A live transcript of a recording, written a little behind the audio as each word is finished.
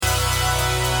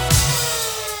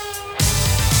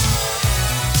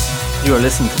You are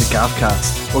listening to the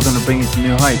Gaffcast. We're going to bring you to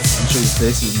new heights and show you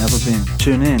places you've never been.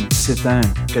 Tune in, sit down,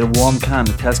 get a warm can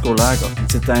of Tesco Lager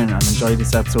and sit down and enjoy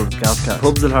this episode of the Gaffcast.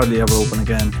 Pubs will hardly ever open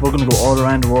again. We're going to go all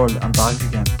around the world and back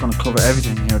again. We're going to cover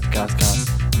everything here at the Gaffcast.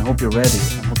 And I hope you're ready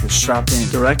and I hope you're strapped in.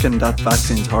 They reckon that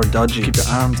vaccine's hard dodgy. Keep your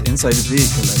arms inside the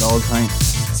vehicle at all times.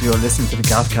 So you're listening to the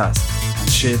Gaffcast and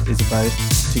shit is about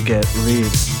to get real.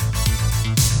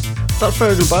 That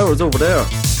Fergal Bowers over there.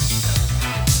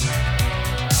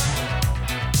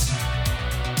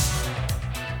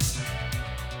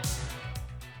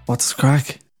 What's the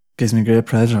crack? Gives me great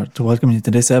pleasure to welcome you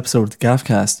to this episode of the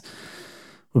Gaffcast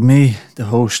with me, the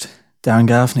host, Darren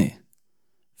Gaffney.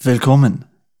 Willkommen,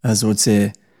 as I would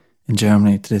say in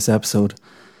Germany, to this episode.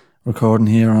 Recording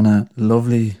here on a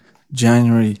lovely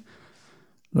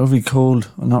cold,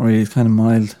 well not really, it's kind of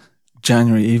mild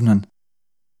January evening.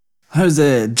 How's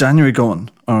January going?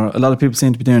 Or a lot of people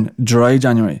seem to be doing dry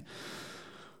January.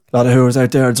 A lot of hours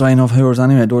out there, dry enough hours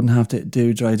anyway, don't have to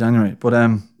do dry January. But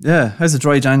yeah, how's the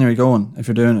dry January going if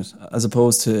you're doing it, as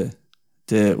opposed to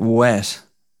the wet,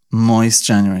 moist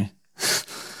January?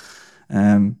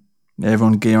 Everyone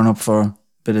gearing up for a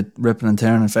bit of ripping and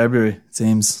tearing in February, it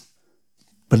seems.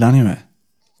 But anyway,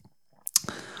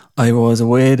 I was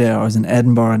away there, I was in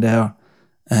Edinburgh there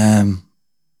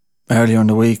earlier in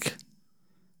the week.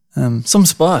 Some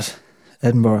spot,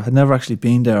 Edinburgh. I'd never actually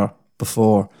been there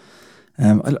before.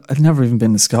 I'd never even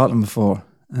been to Scotland before.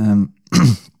 No,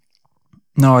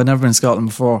 I'd never been to Scotland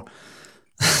before.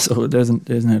 So there's a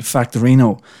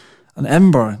Factorino. And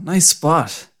Edinburgh, nice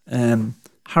spot.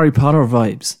 Harry Potter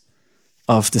vibes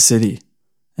of the city.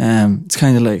 It's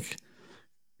kind of like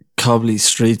cobbly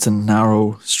streets and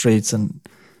narrow streets and a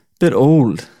bit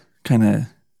old. Kind of,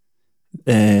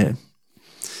 yeah,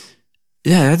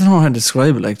 I don't know how to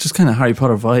describe it. Like just kind of Harry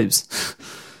Potter vibes.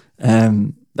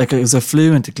 Like as I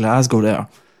flew into Glasgow there,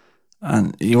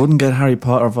 and you wouldn't get Harry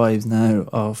Potter vibes now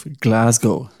of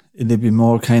Glasgow. It'd be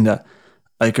more kind of,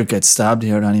 I could get stabbed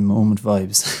here at any moment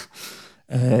vibes.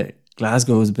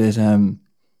 Glasgow is a bit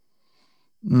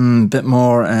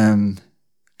more kind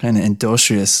of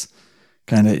industrious,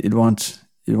 kind of you'd want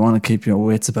to keep your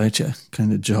wits about you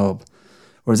kind of job.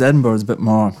 Whereas Edinburgh is a bit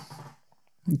more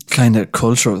kind of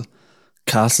cultural,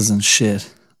 castles and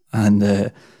shit,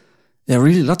 and yeah,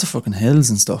 really lots of fucking hills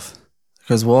and stuff.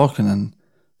 Because walking and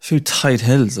a few tight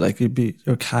hills, like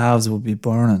your calves would be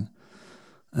burning.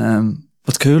 But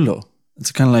it's cool though.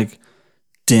 It's kind of like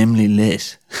dimly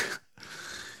lit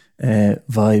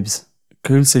vibes.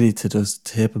 Cool city to just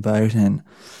tip about in.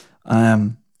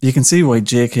 You can see why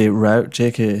J.K.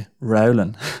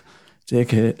 Rowling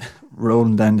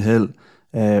down the hill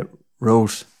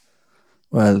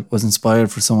was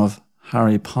inspired for some of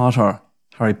Harry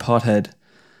Pothead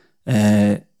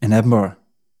in Edinburgh.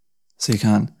 So you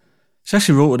can. She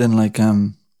actually wrote it in like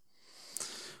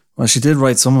well, she did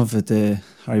write some of it, the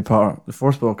Harry Potter, the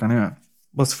first book anyway.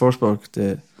 What's the first book?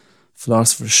 The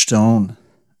Philosopher's Stone.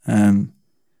 In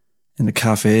the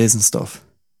cafes and stuff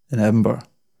in Edinburgh.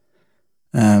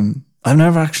 I've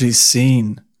never actually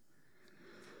seen,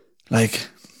 like,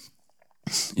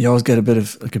 you always get a bit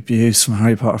of like abuse from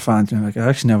Harry Potter fans. Like, I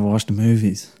actually never watched the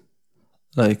movies.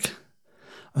 Like,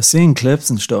 I've seen clips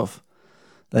and stuff.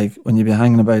 Like, when you be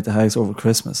hanging about the house over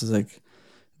Christmas, it's like,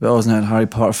 we always had a Harry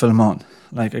Potter film on.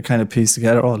 Like, I kind of pieced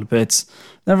together all the bits.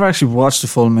 Never actually watched the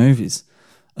full movies.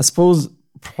 I suppose,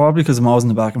 probably because I'm always in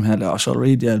the back of my head, like, I shall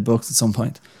read the books at some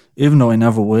point. Even though I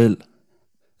never will.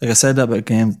 Like, I said that about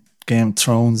Game of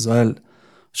Thrones as well. I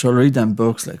shall read them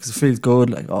books, like, because it feels good,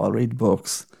 like, oh, I'll read the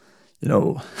books. You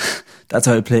know, that's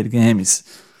how I play the games.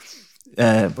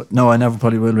 But no, I never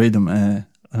probably will read them.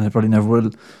 And I probably never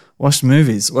will watch the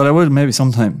movies. Well, I will maybe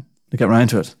sometime to get around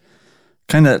to it.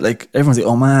 Kind of like everyone's like,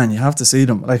 oh man, you have to see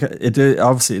them. Like it did,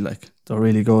 obviously, like they're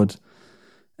really good.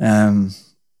 Yeah,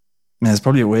 it's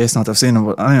probably a waste not to have seen them.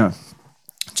 But anyway,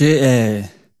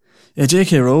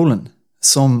 J.K. Rowling,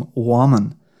 some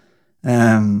woman,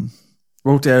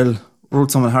 wrote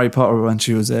some of Harry Potter when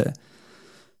she was I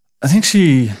think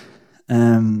she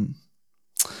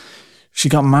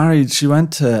got married. She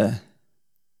went to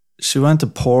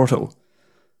Porto,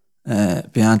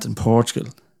 Beant in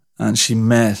Portugal, and she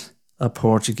met a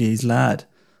Portuguese lad,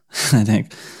 I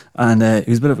think, and he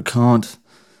was a bit of a cunt.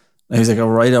 He was like a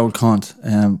right old cunt,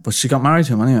 but she got married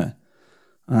to him anyway,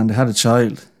 and they had a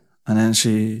child, and then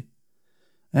she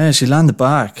landed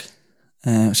back.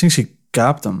 I think she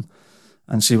gapped him,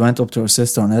 and she went up to her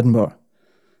sister in Edinburgh.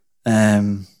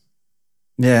 And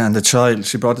the child,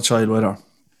 she brought the child with her,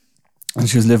 and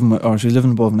she was living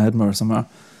above in Edinburgh somewhere,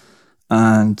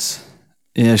 and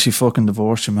yeah, she fucking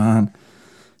divorced your man.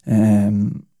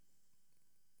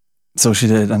 So she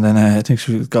did, and then I think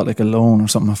she got like a loan or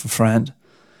something off a friend,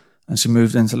 and she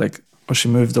moved into she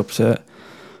moved up to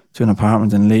an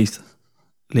apartment in Leith,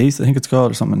 I think it's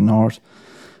called, or something in North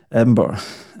Edinburgh,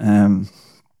 an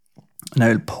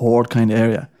old port kind of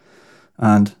area,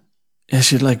 and yeah,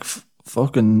 she'd like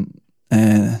fucking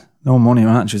no money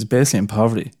around. She was basically in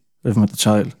poverty, living with the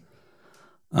child,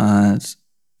 and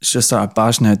she just started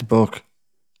bashing out the book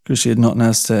because she had nothing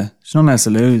else to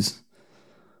lose.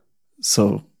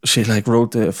 So she like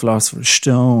wrote the Philosopher's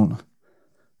Stone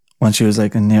when she was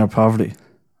like in near poverty.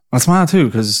 That's mad too,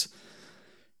 because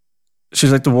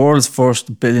she's like the world's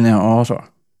first billionaire author.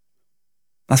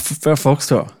 That's fair fucks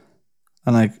to her.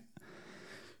 And like,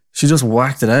 she just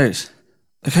whacked it out.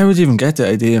 Like, how would you even get the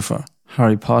idea for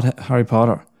Harry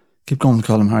Potter? Keep going to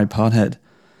call him Harry Pothead.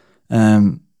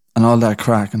 And all that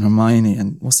crack, and Hermione,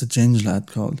 and what's the ginger lad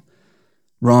called?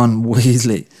 Ron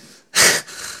Weasley.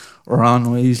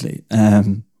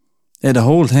 Yeah, the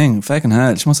whole thing, fucking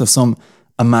hell. She must have some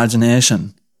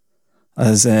imagination.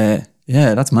 As yeah,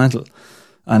 that's mental.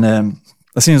 And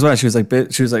I seen as well, she was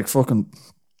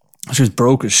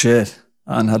broke as shit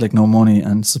and had like no money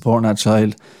and supporting that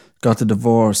child. Got the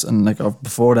divorce, and like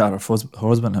before that, her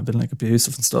husband had been like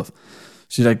abusive and stuff.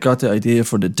 She like got the idea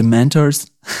for the Dementors,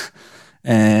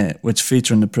 which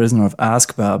feature in the Prisoner of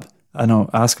Azkaban.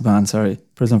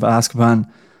 Prisoner of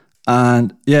Azkaban.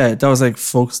 And yeah, that was like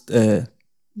folks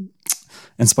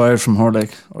inspired from her,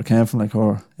 like, or came from like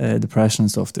her depression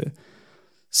and stuff.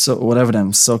 So whatever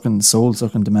them soul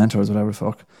sucking Dementors, whatever the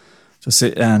fuck. Just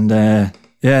it, and yeah,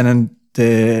 and then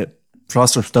the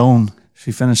Philosopher's Stone,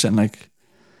 she finished it in like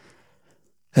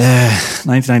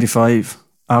 1995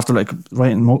 after like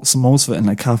writing most of it in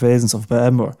like cafes and stuff about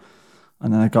Edinburgh,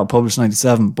 and then it got published in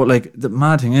 97. But like the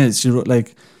mad thing is, she wrote,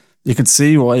 like, you could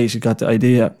see why she got the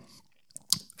idea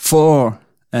for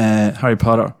Harry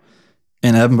Potter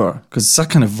in Edinburgh, because it's that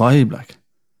kind of vibe, like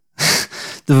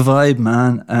the vibe,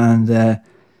 man. And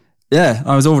yeah,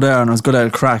 I was over there and I was good at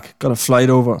a crack. Got a flight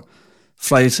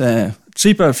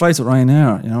cheap out flights with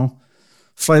Ryanair, you know.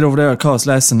 Flight over there cost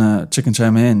less than a chicken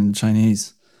chow mein in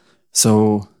Chinese.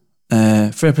 So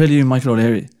fair play to you, Michael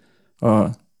O'Leary.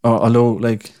 Or although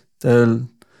like they'll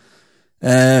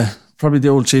probably the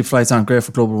old cheap flights aren't great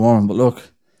for global warming, but look,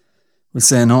 we'll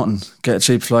say nothing. Get a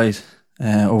cheap flight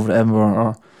over to Edinburgh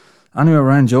or anywhere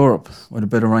around Europe with a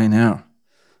bit of Ryanair.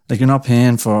 Like, you're not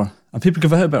paying for, and people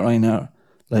give out about Ryanair,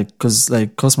 like, because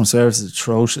like customer service is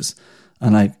atrocious,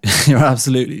 and like you're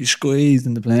absolutely squeezed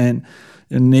in the plane.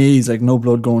 Your knees, like, no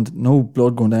blood going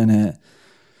down here.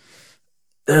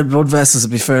 Their blood vessels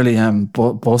would be fairly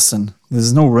busting.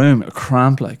 There's no room, a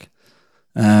cramp, like.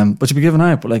 But you'd be giving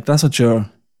out. But like, that's what you're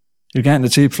getting a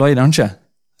cheap flight, aren't you?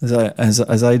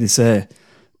 As I'd say,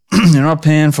 you're not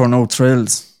paying for no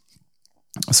thrills,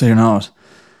 so you're not.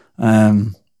 Yeah,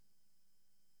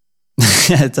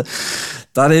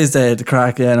 that is the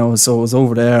crack. Yeah, no. So it was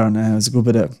over there, and it was a good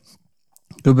bit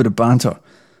of banter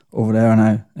over there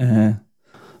now.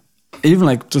 Even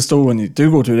like just though when you do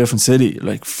go to a different city,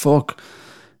 like, fuck,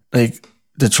 like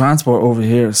the transport over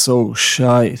here is so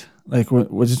shite. Like,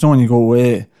 just know when you go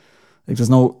away, like there's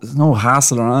no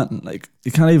hassle or anything. Like,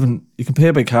 you can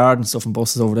pay by card and stuff in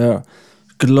buses over there.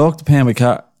 Good luck to paying by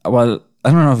card. Well,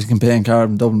 I don't know if you can pay in card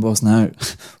in Dublin bus now.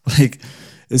 But like,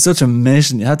 it's such a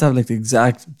mission. You had to have like the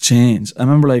exact change. I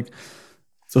remember, like,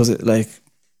 so was it like,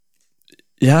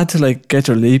 you had to like get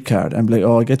your leap card and be like,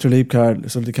 oh, get your leap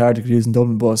card, so the card you could use in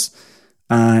Dublin bus,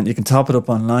 and you can top it up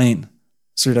online.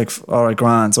 So you're like, all right,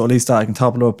 grand. So at least I can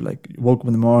top it up. Like, you woke up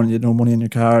in the morning, you had no money in your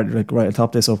card. You're like, right, I'll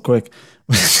top this up quick.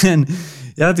 But then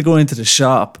you had to go into the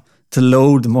shop to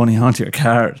load the money onto your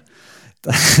card.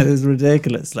 That is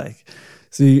ridiculous. Like,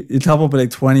 so you top up with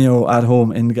like 20 euro at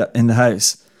home in the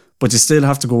house, but you still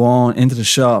have to go on into the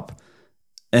shop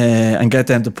and get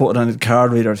them to put it on the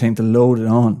card reader thing to load it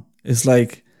on. It's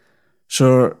like,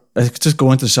 sure, I could just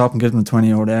go into the shop and give them 20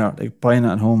 euro there. Like, buying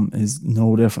it at home is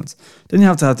no difference. Then you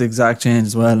have to have the exact change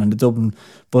as well, and the Dublin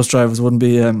bus drivers wouldn't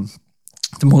be the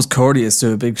most courteous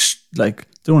to a big, like,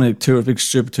 they don't like a big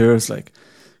stupid tourists, like,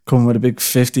 coming with a big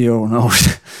 50 euro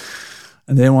note.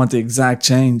 And they want the exact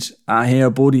change. Here,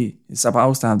 buddy, you're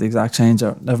supposed to have the exact change.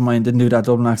 Never mind, didn't do that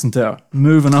Dublin accent there.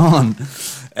 Moving on.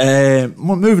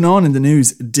 Moving on in the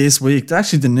news this week.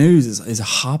 Actually, the news is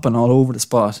hopping all over the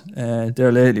spot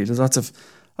there lately. There's lots of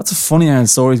funny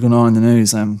stories going on in the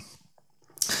news. When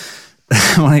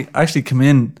I actually come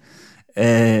into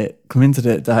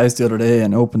the house the other day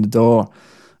and opened the door,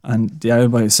 and the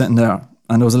everybody was sitting there,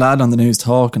 and there was a lad on the news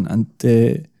talking, and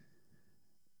it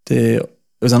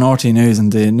was on RT News,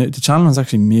 and the channel was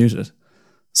actually muted.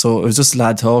 So it was just a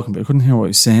lad talking, but I couldn't hear what he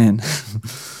was saying.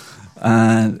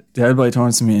 And the old boy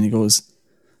turns to me and he goes,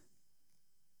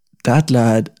 that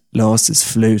lad lost his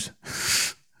flute.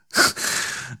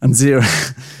 And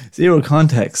zero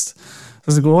context. I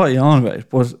was like, what are you on about?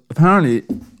 But apparently,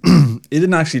 he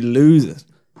didn't actually lose it.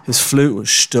 His flute was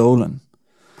stolen.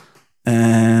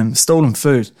 Stolen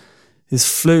flute. His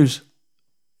flute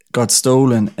got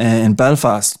stolen in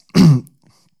Belfast,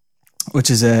 which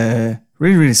is really,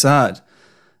 really sad.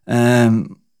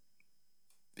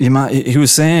 He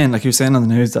was saying on the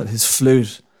news that his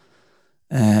flute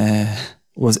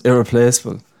was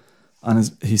irreplaceable,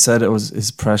 and he said it was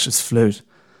his precious flute.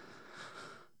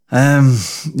 And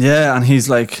he's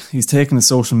taken to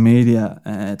social media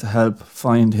to help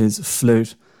find his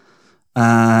flute,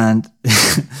 and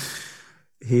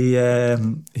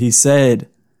he said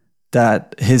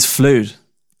that his flute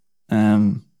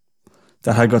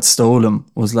that had got stolen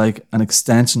was like an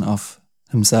extension of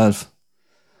himself.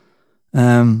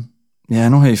 I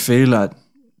know how you feel, lad.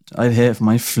 I'd hate if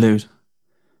my flute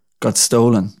got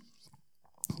stolen.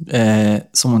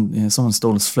 Someone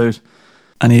stole his flute,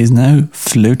 and he is now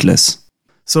fluteless.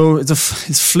 So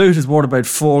his flute is worth about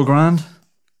 $4,000.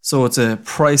 So it's a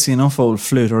pricey enough old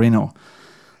flute, or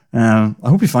I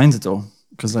hope he finds it though,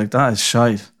 because like that is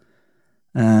shite.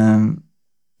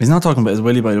 He's not talking about his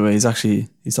willy, by the way. He's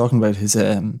talking about his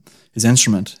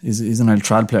instrument. He's an old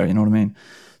trad player, you know what I mean?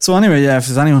 So anyway,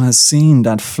 if anyone has seen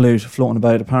that flute floating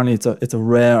about, apparently it's a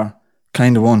rare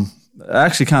kind of one. I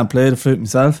actually can't play the flute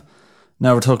myself.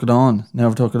 Never took it on.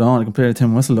 I can play the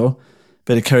tin whistle though.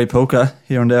 Bit of Kerry polka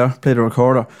here and there. Play the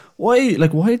recorder. Why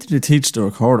did they teach the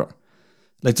recorder?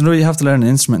 Like, you know, you have to learn an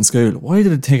instrument in school. Why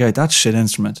did they take out that shit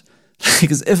instrument?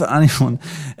 Because if anyone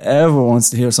ever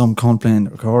wants to hear some cunt playing the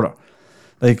recorder,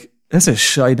 like, that's a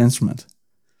shite instrument.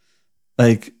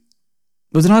 Like,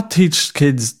 would they not teach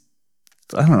kids?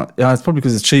 I don't know. Yeah, it's probably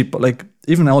because it's cheap, but like,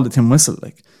 even all the tin whistle,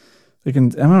 I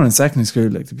remember in secondary school,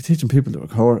 like, to be teaching people to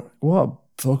record. What a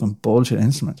fucking bullshit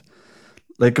instrument.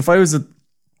 Like, if I was at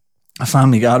a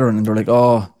family gathering and they're like,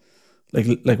 oh,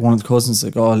 like one of the cousins,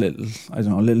 like, oh, little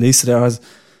Lisa there has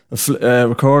a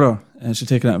recorder and she'd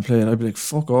take it out and play it, I'd be like,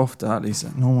 fuck off with that,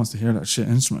 Lisa. No one wants to hear that shit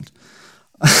instrument.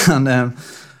 And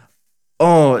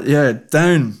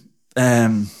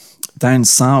down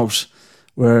south,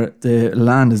 where the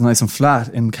land is nice and flat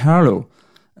in Carlow,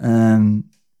 I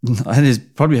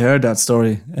just probably heard that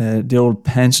story, the old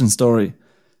pension story,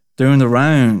 doing the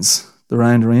rounds, the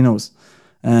rounderinos.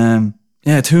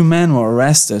 2 men were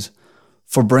arrested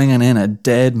for bringing in a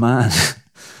dead man,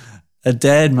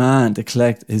 to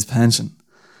collect his pension.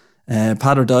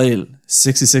 Padder Doyle,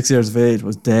 66 years of age,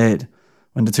 was dead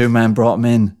when the 2 men brought him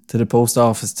in to the post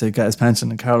office to get his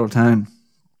pension in Carlow Town.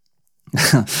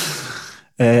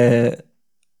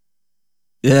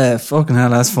 Fucking hell,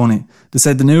 that's funny. They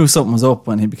said they knew something was up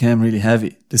when he became really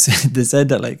heavy. They said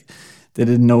that like they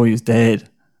didn't know he was dead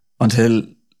until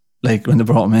like when they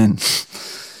brought him in,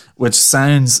 which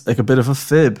sounds like a bit of a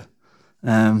fib.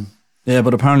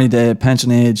 But apparently the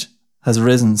pension age has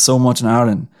risen so much in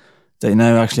Ireland that you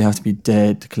now actually have to be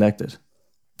dead to collect it.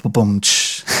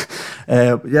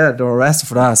 They were arrested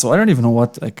for that. So I don't even know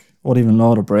what even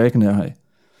law they're breaking there. Hey,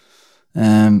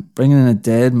 bringing in a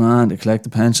dead man to collect the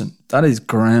pension, that is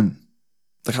grim.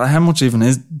 Like, how much even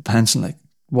is the pension? Like,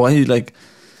 why? Like,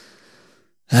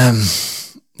 I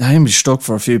can be stuck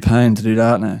for a few pounds to do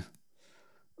that now.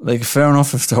 Like, fair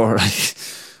enough if they were like,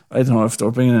 I don't know, if they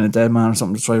were bringing in a dead man or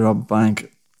something to try to rob a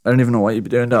bank. I don't even know why you'd be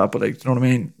doing that, but like, you know what I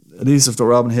mean? At least if they're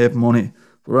robbing heap money,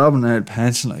 but robbing a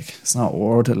pension, like, it's not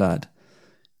worth it, lad.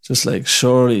 Just like,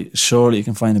 surely you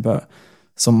can find you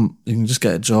can just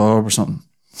get a job or something.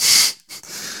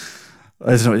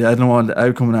 I don't know what the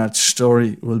outcome of that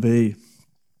story will be.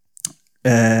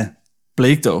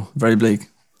 Bleak though, very bleak.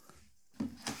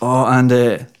 Oh, and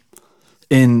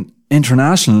in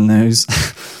international news,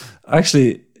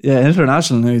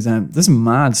 international news. This is a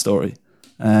mad story.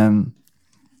 You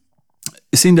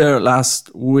seen there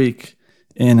last week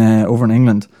in over in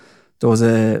England, there was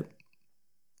a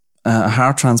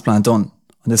heart transplant done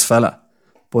on this fella,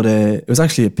 but it was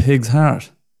actually a pig's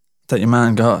heart that your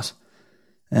man got.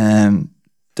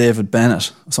 David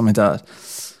Bennett or something like that.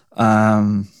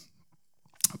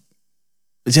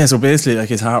 So basically, like,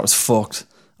 his heart was fucked,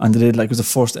 and they did, like, it was the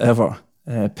first ever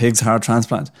pig's heart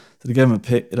transplant. So they gave him a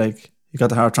pig, like, he got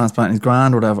the heart transplant in his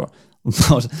grand or whatever.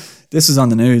 But this was on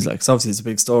the news, like, so obviously it's a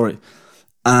big story.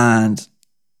 And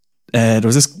there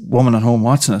was this woman at home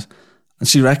watching it, and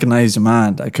she recognised your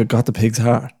man that got the pig's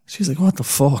heart. She's like, what the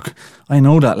fuck? I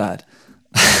know that lad.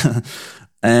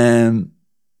 And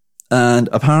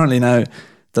apparently now,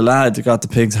 the lad that got the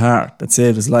pig's heart that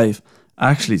saved his life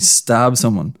actually stabbed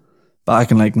someone back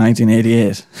in like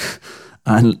 1988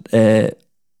 and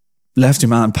left your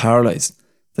man paralysed,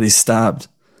 that he stabbed.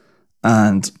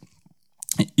 And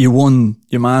your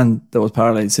man that was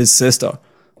paralysed, his sister,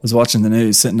 was watching the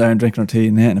news, sitting down drinking her tea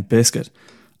and eating a biscuit.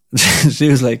 She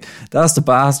was like, that's the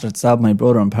bastard stabbed my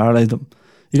brother and paralysed him.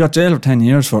 He got jailed for 10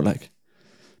 years for it, like.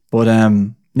 But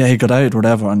yeah, he got out,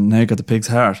 whatever, and now he got the pig's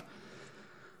heart.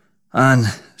 And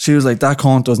she was like, that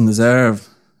cunt doesn't deserve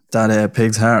that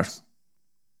pig's heart.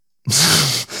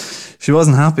 She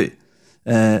wasn't happy.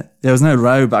 There was no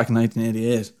row back in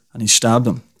 1988 and he stabbed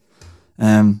him.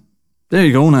 There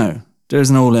you go now. There's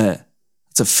an old,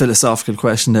 it's a philosophical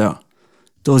question there.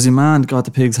 Does your man got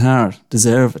the pig's heart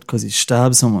deserve it because he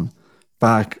stabbed someone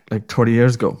back like 30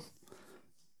 years ago?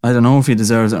 I don't know if he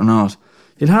deserves it or not.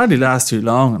 He'd hardly last too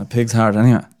long on a pig's heart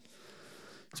anyway.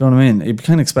 Do you know what I mean? You'd be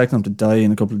kind of expecting him to die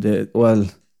in a couple of days. Well,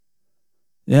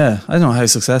 yeah, I don't know how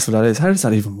successful that is. How does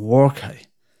that even work, hey?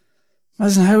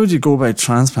 Imagine, how would you go about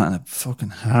transplanting a fucking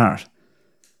heart?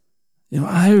 You know,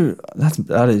 how,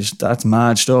 that's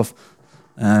mad stuff.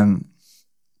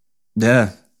 Yeah,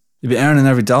 you'd be earning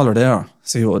every dollar there.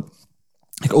 So you would,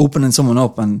 like, opening someone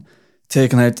up and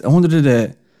taking out, I wonder, did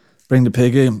they bring the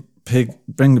pig in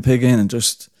and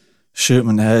just shoot him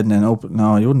in the head and then open?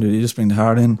 No, you wouldn't do it. You just bring the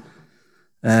heart in.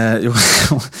 You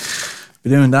would be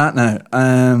doing that now.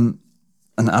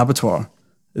 An abattoir,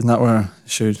 isn't that where you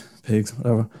shoot pigs,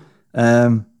 whatever?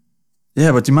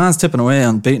 Yeah, but your man's tipping away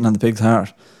on beating on the pig's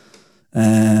heart.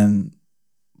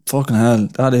 Fucking hell,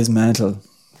 that is mental.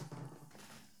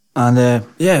 And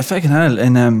yeah, fucking hell.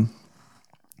 And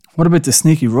what about the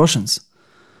sneaky Russians?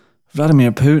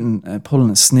 Vladimir Putin pulling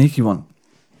a sneaky one.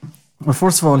 Well,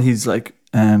 first of all, he's like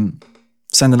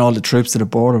sending all the troops to the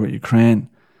border with Ukraine.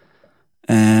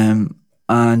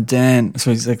 And then,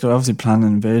 so he's like, they're obviously planning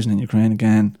an invasion in Ukraine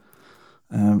again,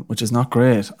 which is not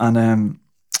great. And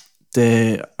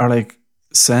they are like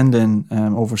sending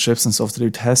over ships and stuff to do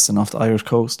testing off the Irish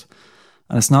coast.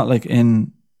 And it's not like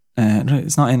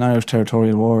it's not in Irish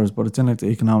territorial waters, but it's in like the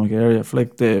economic area for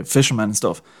like the fishermen and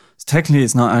stuff. So technically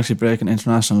it's not actually breaking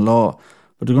international law,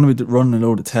 but they're going to be running a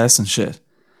load of tests and shit.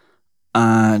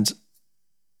 And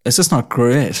it's just not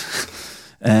great.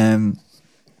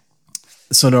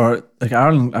 So there are, like,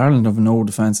 Ireland have no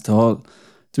defence at all.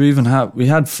 We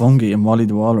had fungi in Wally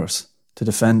the Walrus to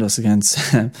defend us against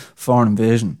foreign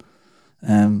invasion.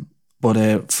 But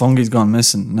fungi's gone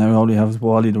missing. Now all we have is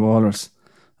Wally the Walrus.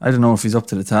 I don't know if he's up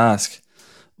to the task.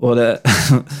 But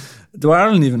do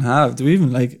Ireland even have? Do we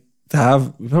even like to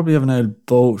have? We probably have an old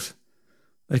boat,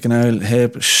 like an old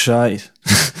heap of shite.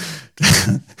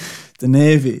 The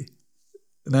Navy,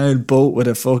 an old boat with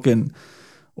a fucking,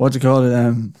 what do you call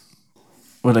it?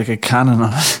 With like a cannon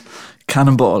on it,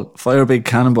 cannonball, fire a big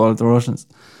cannonball at the Russians.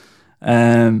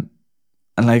 And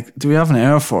like, do we have an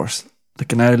air force?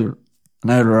 Like an old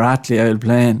rattly old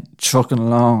plane chucking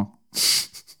along.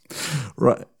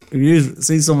 Right.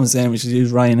 See someone saying we should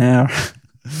use Ryanair.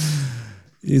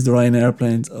 Use the Ryanair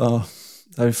planes. Oh,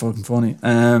 that'd be fucking funny.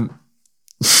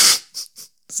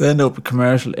 Send up a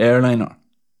commercial airliner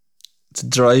to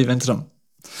drive into them.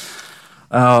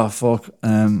 Oh, fuck.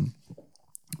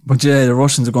 But yeah, the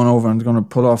Russians are going over and they're going to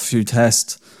pull off a few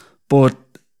tests. But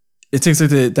it takes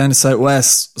like down the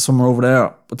southwest, somewhere over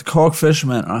there. But the Cork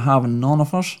fishermen are having none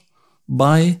of it.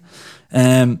 Bye.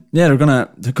 Yeah, they're gonna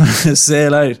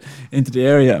sail out into the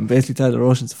area and basically tell the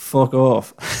Russians to fuck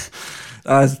off.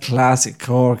 That's classic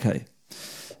Cork, hey.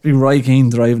 Be right keen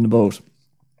driving the boat,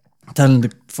 telling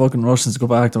the fucking Russians to go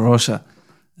back to Russia.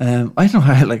 I don't know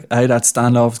how that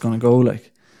standoff is gonna go.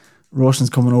 Like, Russians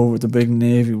coming over with the big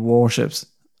Navy warships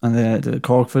and the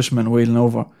Cork fishermen wheeling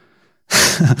over,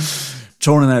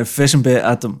 throwing out fishing bait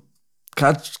at them,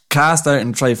 cast out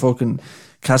and try fucking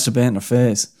catch the bait in their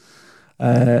face.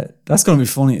 That's going to be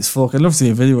funny as fuck. I'd love to see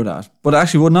a video of that. But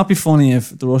actually, would not be funny if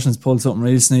the Russians pulled something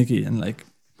really sneaky and like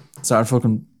started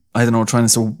fucking, I don't know, trying to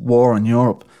start war in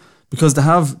Europe, because they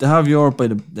have Europe by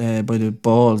the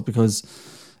balls, because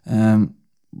we're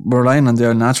relying on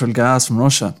their natural gas from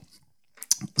Russia.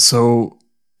 So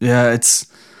yeah, it's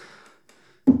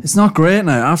not great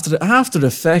now. After the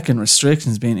fucking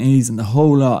restrictions being eased and the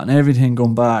whole lot and everything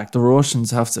going back, the Russians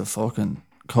have to fucking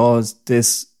cause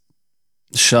this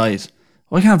shite.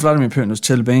 Why can't Vladimir Putin just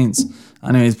chill beans?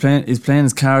 Anyway, he's playing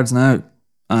his cards now,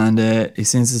 and he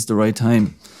thinks it's the right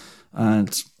time. And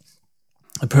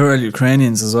the poor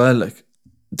Ukrainians as well, like,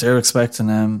 they're expecting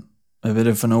a bit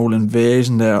of an old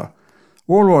invasion there.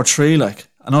 World War III, like,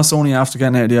 and us only after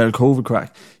getting out of the old COVID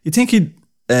crack. You think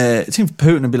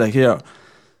Putin would be like, here,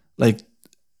 like,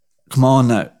 come on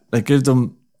now, like, give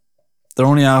them, they're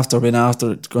only after being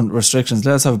after restrictions,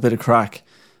 let's have a bit of crack.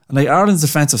 And like Ireland's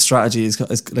defensive strategy is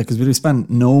like, because we spend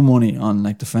no money on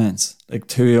like defense, like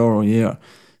 €2 a year.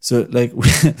 So like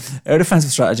our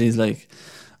defensive strategy is like,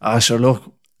 sure,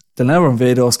 look, they'll never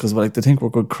invade us because like they think we're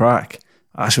good crack.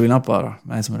 Should we not bother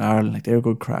messing with Ireland? Like, they're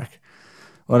good crack.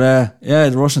 But yeah,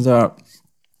 the Russians are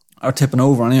tipping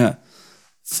over anyway.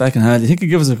 Fucking hell, you think it'd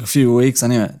give us like a few weeks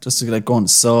anyway, just to like go on the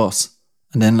sauce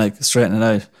and then like straighten it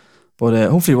out. But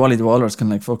hopefully Wally the Walrus can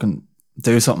like fucking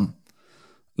do something.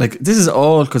 Like, this is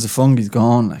all because if Fungy's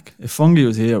gone. Like, if Fungy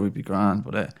was here, we'd be grand.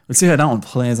 But we'll see how that one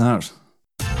plays out.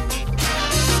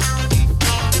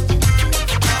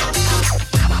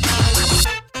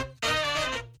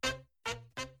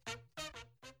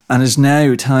 And it's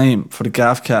now time for the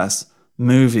Gaffcast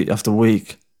movie of the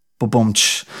week.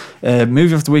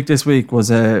 Movie of the week this week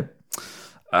was it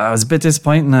was a bit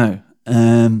disappointing now.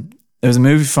 It was a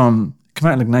movie came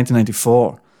out in like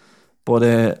 1994,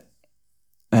 but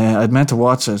I'd meant to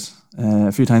watch it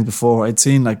a few times before. I'd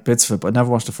seen like bits of it, but I'd never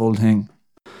watched the full thing.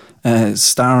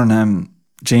 Starring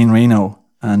Jean Reno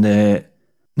and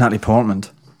Natalie Portman,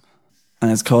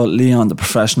 and it's called Leon the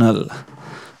Professional.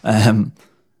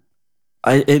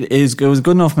 It was a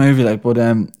good enough movie, like, but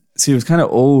see, it was kind of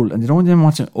old, and you don't even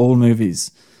watching old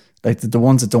movies, like the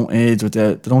ones that don't age with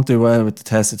they don't do well with the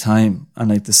test of time, and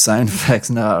like the sound effects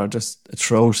and that are just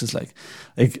atrocious. Like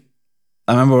I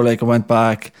remember, like, I went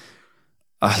back,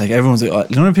 like everyone's like,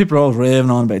 you know, when people are all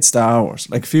raving on about Star Wars,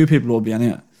 like a few people will be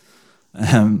anyway,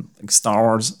 like Star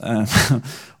Wars. I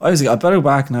was like, I better go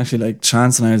back and actually like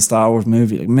chancing out a Star Wars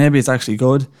movie. Like, maybe it's actually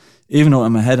good, even though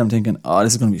in my head I'm thinking, oh,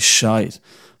 this is going to be shite.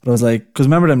 But I was like, because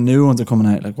remember them new ones are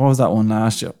coming out. Like, what was that one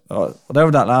last year? Whatever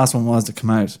that last one was that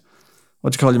came out.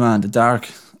 What do you call your man? The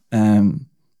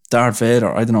Darth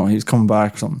Vader. I don't know. He was coming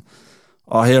back or something.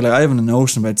 Here, like, I haven't a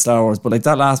notion about Star Wars, but like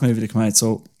that last movie that came out.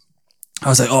 So I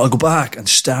was like, I'll go back and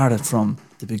start it from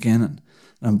the beginning.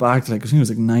 And I'm back to like, I think it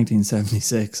was like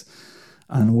 1976,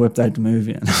 and whipped out the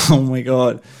movie. And oh my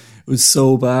God, it was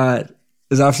so bad. It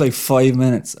was after like 5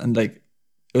 minutes, and like,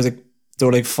 it was like, they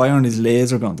were like firing these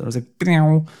laser guns. I was like, they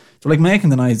were like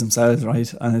making the knives themselves,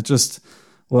 right? And it just,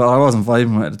 well, I wasn't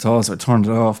vibing with it at all, so I turned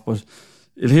it off. But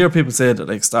you'll hear people say that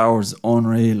like Star Wars is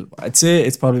unreal. I'd say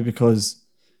it's probably because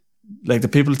like the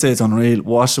people that say it's unreal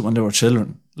watched it when they were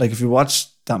children. Like, if you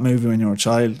watched that movie when you were a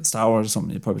child, Star Wars or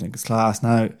something, you probably think it's class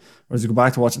now. Whereas you go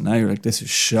back to watch it now, you're like, this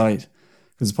is shite.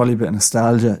 Because it's probably a bit of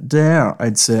nostalgia there,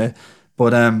 I'd say.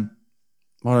 But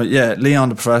well, yeah, Leon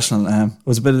the Professional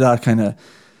was a bit of that kind of,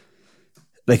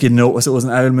 like, you'd notice it was an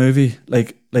old movie,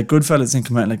 like Goodfellas didn't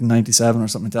come out in like 97 or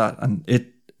something like that, and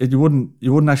you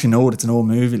wouldn't actually know that it's an old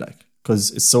movie, like,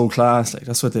 because it's so class. Like,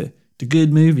 that's what the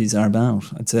good movies are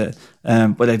about, I'd say.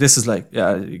 But like, this is like,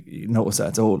 yeah, you notice that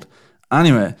it's old.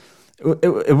 Anyway,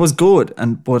 it was good,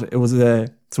 but it was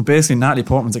so basically Natalie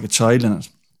Portman's like a child in it,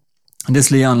 and this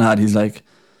Leon lad, he's a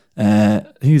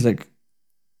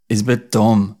bit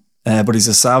dumb, but he's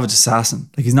a savage assassin.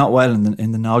 Like, he's not well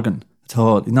in the noggin at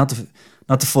all. He's not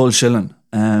the full shilling,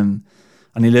 and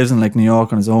he lives in like New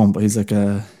York on his own, but he's like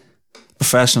a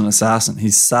professional assassin.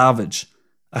 He's savage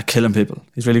at killing people.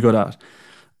 He's really good at it.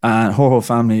 And her whole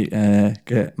family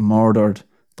get murdered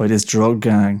by this drug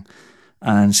gang,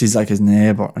 and she's like his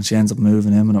neighbour, and she ends up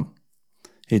moving in with him.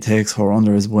 He takes her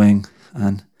under his wing,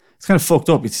 and it's kind of fucked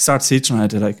up. He starts teaching her how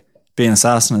to like be an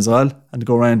assassin as well, and to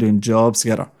go around doing jobs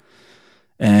together.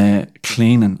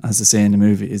 Cleaning, as they say in the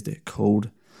movie, is the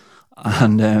code.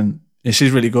 And yeah,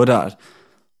 she's really good at it.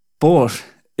 But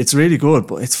it's really good,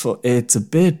 but it's a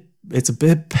bit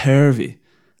pervy.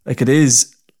 Like, it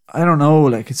is, I don't know,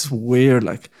 like, it's weird.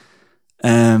 Like,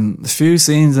 a few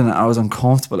scenes in it, I was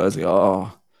uncomfortable. I was like,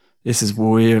 oh, this is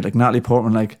weird. Like, Natalie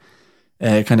Portman, like,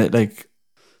 kind of like,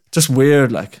 just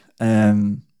weird, like.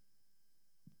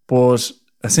 But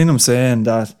I seen him saying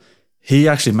that he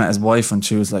actually met his wife when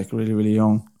she was like really, really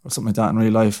young or something like that in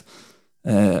real life.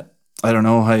 I don't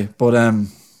know how, but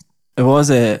it was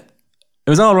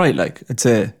all right. Like, I'd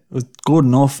say it was good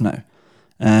enough now.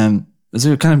 It was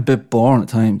kind of a bit boring at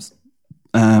times,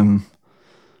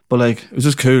 but like, it was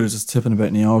just cool. It was just tipping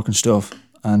about New York and stuff,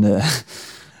 and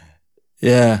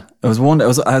yeah, it was one that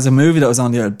was as a movie that was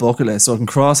on the old bucket list, so I can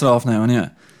cross it off now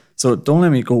anyway. So don't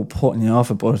let me go putting you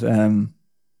off it, but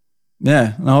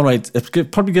yeah, all right.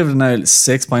 Probably give it now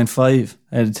 6.5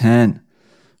 out of 10,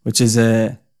 which is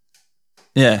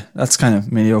yeah, that's kind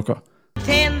of mediocre.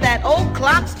 10, that old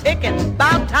clock's ticking,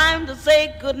 about time to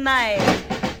say goodnight.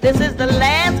 This is the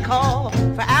last call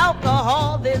for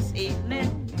alcohol this evening.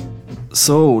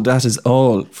 So that is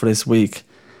all for this week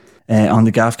on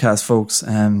the Gaffcast, folks.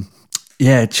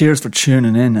 Yeah, cheers for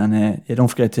tuning in, and yeah, don't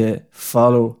forget to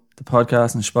follow the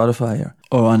podcast on Spotify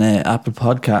or on Apple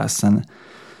Podcasts, and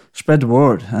spread the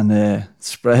word and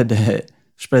spread the.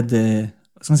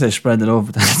 I was going to say spread the love,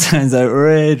 but that sounds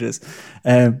outrageous.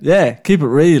 Keep it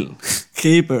real.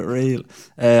 Keep it real.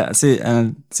 See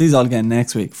you all again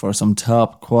next week for some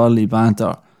top quality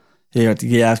banter here at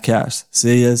the Gatcast.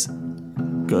 See yous.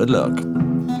 Good luck.